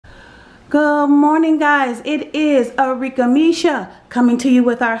Good morning, guys. It is Arickamisha coming to you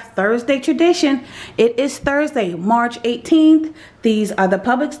with our Thursday tradition. It is Thursday, March 18th. These are the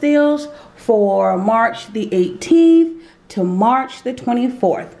Publix deals for March the 18th to March the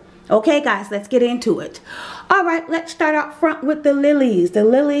 24th. Okay, guys, let's get into it. All right, let's start out front with the lilies. The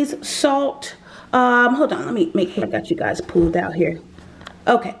lilies salt. Hold on, let me make sure I got you guys pulled out here.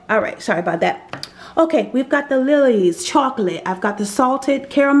 Okay, all right, sorry about that. Okay, we've got the Lily's chocolate. I've got the salted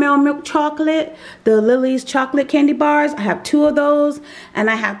caramel milk chocolate, the Lily's chocolate candy bars. I have 2 of those, and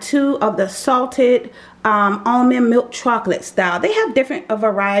I have 2 of the salted almond milk chocolate style. They have different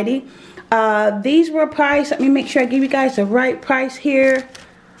variety. These were priced. Let me make sure I give you guys the right price here.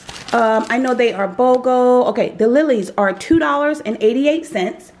 I know they are BOGO. Okay, the Lily's are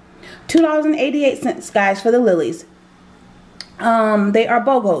 $2.88. $2.88, guys, for the Lily's. They are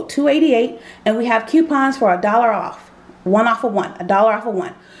BOGO, $2.88, and we have coupons for $1 off. $1 off of one, $1 off of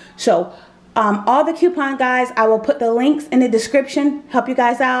one. So, all the coupon, guys, I will put the links in the description, help you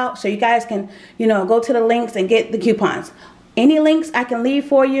guys out, so you guys can, go to the links and get the coupons. Any links I can leave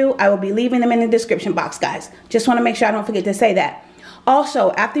for you, I will be leaving them in the description box, guys. Just want to make sure I don't forget to say that.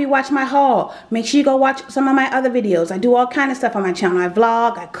 Also, after you watch my haul, make sure you go watch some of my other videos. I do all kind of stuff on my channel. I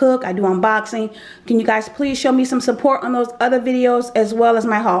vlog, I cook, I do unboxing. Can you guys please show me some support on those other videos as well as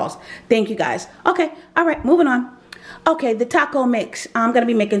my hauls? Thank you, guys. Okay, all right, moving on. Okay, the taco mix. I'm going to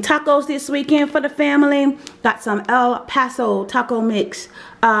be making tacos this weekend for the family. Got some El Paso taco mix.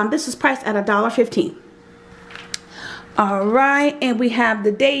 This is priced at $1.15. All right, and we have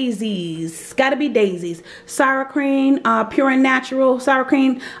the daisies. Gotta be daisies. Sour cream, pure and natural sour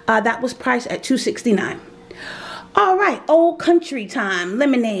cream. That was priced at $2.69. All right, Old Country Time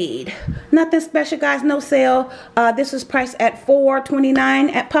lemonade. Nothing special, guys. No sale. This was priced at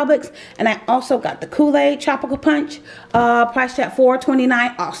 $4.29 at Publix, and I also got the Kool-Aid Tropical Punch, priced at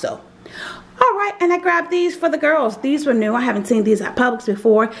 $4.29 also. All right, and I grabbed these for the girls. These were new. I haven't seen these at Publix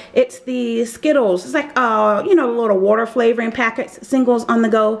before. It's the Skittles. It's like, little water flavoring packets, singles on the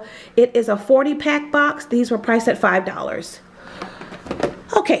go. It is a 40-pack box. These were priced at $5.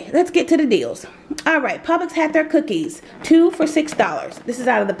 Okay, let's get to the deals. All right, Publix had their cookies. 2 for $6. This is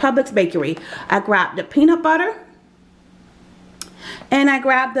out of the Publix bakery. I grabbed the peanut butter. And I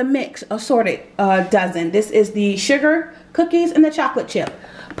grabbed the mix assorted dozen. This is the sugar cookies and the chocolate chip.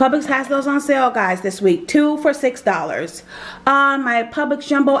 Publix has those on sale, guys, this week. 2 for $6. My Publix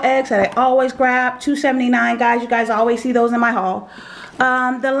jumbo eggs that I always grab, $2.79, guys. You guys always see those in my haul.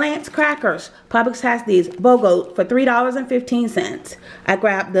 The Lance crackers. Publix has these BOGO for $3.15. I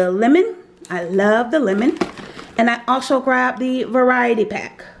grabbed the lemon. I love the lemon. And I also grabbed the variety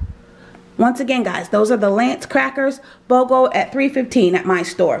pack. Once again, guys, those are the Lance crackers, BOGO at $3.15 at my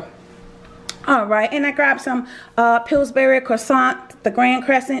store. All right, and I grabbed some Pillsbury croissant, the Grand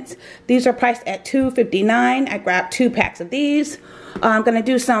Crescents. These are priced at $2.59. I grabbed 2 packs of these. I'm going to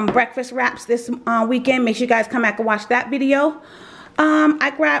do some breakfast wraps this weekend. Make sure you guys come back and watch that video.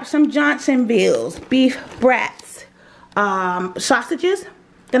 I grabbed some Johnsonville's beef brats sausages.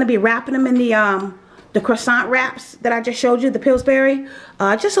 Going to be wrapping them in the croissant wraps that I just showed you, the Pillsbury.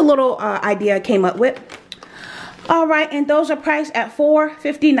 Just a little idea I came up with. All right, and those are priced at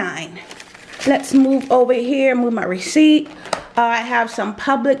 $4.59. Let's move over here, move my receipt. I have some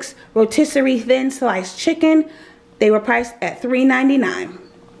Publix rotisserie thin sliced chicken. They were priced at $3.99.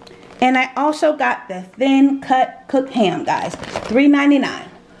 And I also got the thin cut cooked ham, guys, $3.99.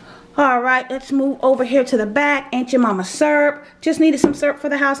 All right, let's move over here to the back. Aunt Your Mama syrup. Just needed some syrup for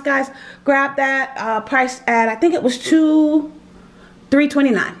the house, guys. Grab that, priced at, I think it was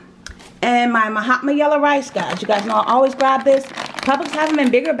 $3.29. And my Mahatma yellow rice, guys. You guys know I always grab this. Publix has them in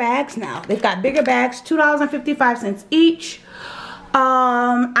bigger bags now. They've got bigger bags, $2.55 each.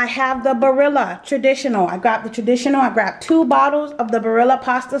 I have the Barilla traditional. I grabbed the traditional. I grabbed 2 bottles of the Barilla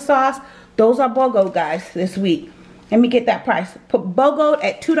pasta sauce. Those are BOGO, guys, this week. Let me get that price. Put BOGO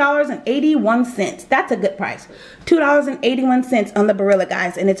at $2.81. That's a good price. $2.81 on the Barilla,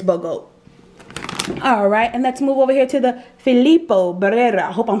 guys, and it's BOGO. All right, and let's move over here to the Filippo Barrera.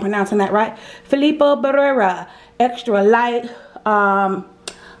 I hope I'm pronouncing that right. Filippo Barrera, extra light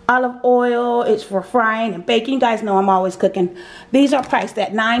olive oil. It's for frying and baking. You guys know I'm always cooking. These are priced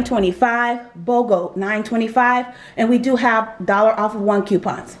at $9.25. BOGO, $9.25. And we do have $1 off of 1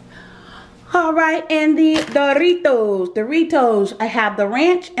 coupons. All right, and the Doritos. I have the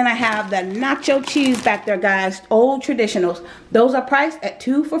ranch and I have the nacho cheese back there, guys. Old traditionals. Those are priced at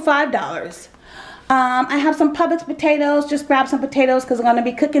 2 for $5. I have some Publix potatoes. Just grab some potatoes because I'm going to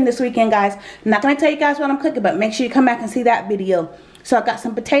be cooking this weekend, guys. I'm not going to tell you guys what I'm cooking, but make sure you come back and see that video. So I got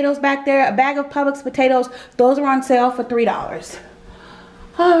some potatoes back there, a bag of Publix potatoes. Those are on sale for $3.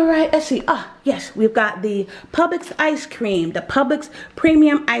 All right, let's see. Yes, we've got the Publix ice cream, the Publix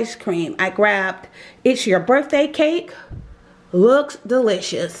premium ice cream. I grabbed It's Your Birthday Cake. Looks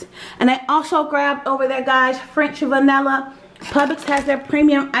delicious. And I also grabbed over there, guys, French vanilla. Publix has their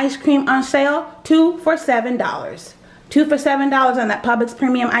premium ice cream on sale, 2 for $7. 2 for $7 on that Publix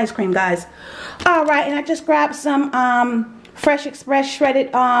premium ice cream, guys. All right, and I just grabbed some Fresh Express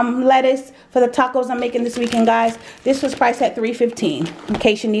shredded lettuce for the tacos I'm making this weekend, guys. This was priced at $3.15 in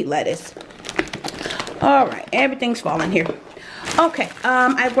case you need lettuce. All right, everything's falling here. Okay,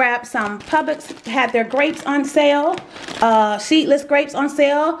 I grabbed some Publix, had their grapes on sale, seedless grapes on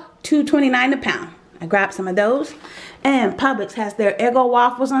sale, $2.29 a pound. I grabbed some of those. And Publix has their Eggo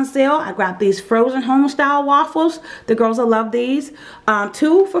waffles on sale. I grabbed these frozen home style waffles. The girls will love these.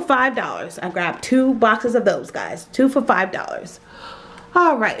 2 for $5. I grabbed 2 boxes of those, guys. 2 for $5.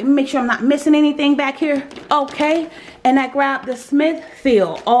 All right, let me make sure I'm not missing anything back here. Okay, and I grabbed the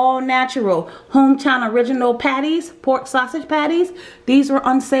Smithfield all natural hometown original patties, pork sausage patties. These were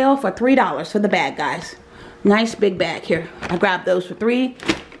on sale for $3 for the bag, guys. Nice big bag here. I grabbed those for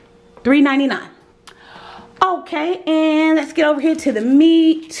 $3.99. Okay, and let's get over here to the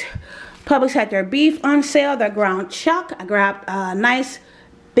meat. Publix had their beef on sale, their ground chuck. I grabbed a nice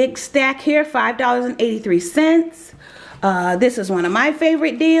big stack here, $5.83. This is one of my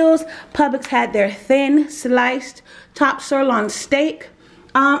favorite deals. Publix had their thin sliced top sirloin steak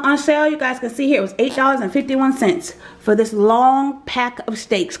on sale. You guys can see here it was $8.51 for this long pack of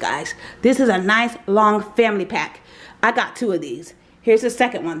steaks, guys. This is a nice long family pack. I got 2 of these. Here's the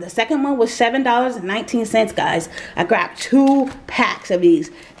second one. The second one was $7.19, guys. I grabbed 2 packs of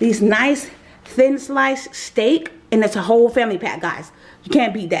these. These nice thin sliced steak, and it's a whole family pack, guys. You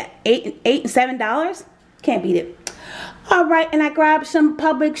can't beat that. $8 and $7. Can't beat it. All right, and I grabbed some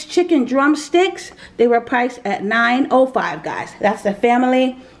Publix chicken drumsticks. They were priced at $9.05, guys. That's the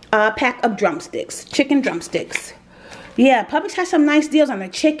family pack of drumsticks, chicken drumsticks. Yeah, Publix has some nice deals on their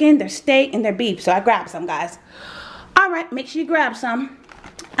chicken, their steak, and their beef. So I grabbed some, guys. All right, make sure you grab some.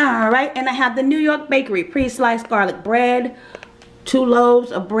 All right, and I have the New York Bakery pre-sliced garlic bread. 2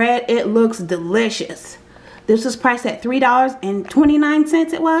 loaves of bread. It looks delicious. This was priced at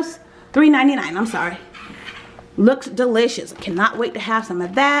 $3.29. It was $3.99. I'm sorry. Looks delicious. Cannot wait to have some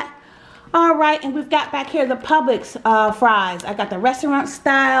of that. All right, and we've got back here the Publix fries. I got the restaurant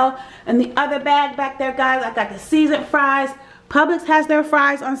style, and the other bag back there, guys, I got the seasoned fries. Publix has their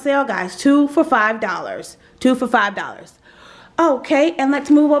fries on sale, guys. 2 for $5. 2 for $5. Okay, and let's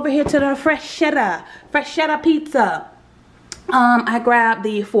move over here to the fresh cheddar pizza. I grabbed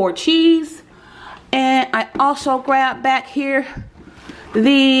the 4 cheese, and I also grabbed back here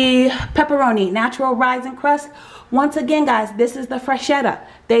the pepperoni natural rising crust. Once again, guys, this is the fresh cheddar.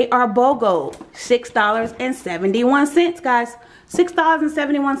 They are BOGO, $6.71, guys.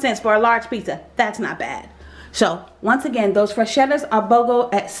 $6.71 for a large pizza. That's not bad. So once again, those fresh cheddars are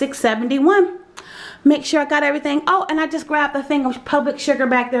BOGO at $6.71. Make sure I got everything. Oh, and I just grabbed the thing of Publix sugar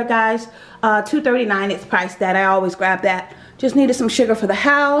back there, guys. $2.39. It's priced that. I always grab that. Just needed some sugar for the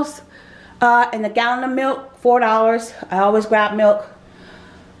house. And a gallon of milk, $4. I always grab milk.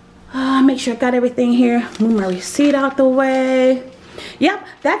 Make sure I got everything here. Move my receipt out the way. Yep,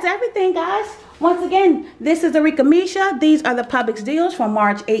 that's everything, guys. Once again, this is Arickamisha. These are the Publix deals from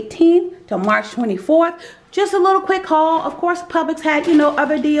March 18th to March 24th. Just a little quick haul. Of course, Publix had, you know,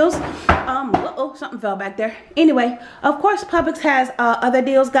 other deals. Uh-oh, something fell back there. Anyway, of course, Publix has other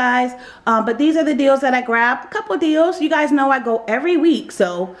deals, guys. But these are the deals that I grabbed. A couple deals. You guys know I go every week.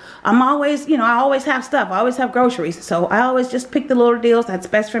 So I'm always, you know, I always have stuff. I always have groceries. So I always just pick the little deals that's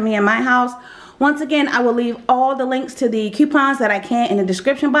best for me in my house. Once again, I will leave all the links to the coupons that I can in the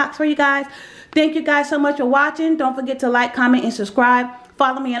description box for you guys. Thank you guys so much for watching. Don't forget to like, comment, and subscribe.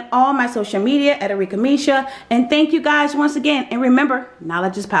 Follow me on all my social media at Arickamisha. And thank you guys once again. And remember,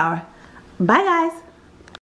 knowledge is power. Bye, guys.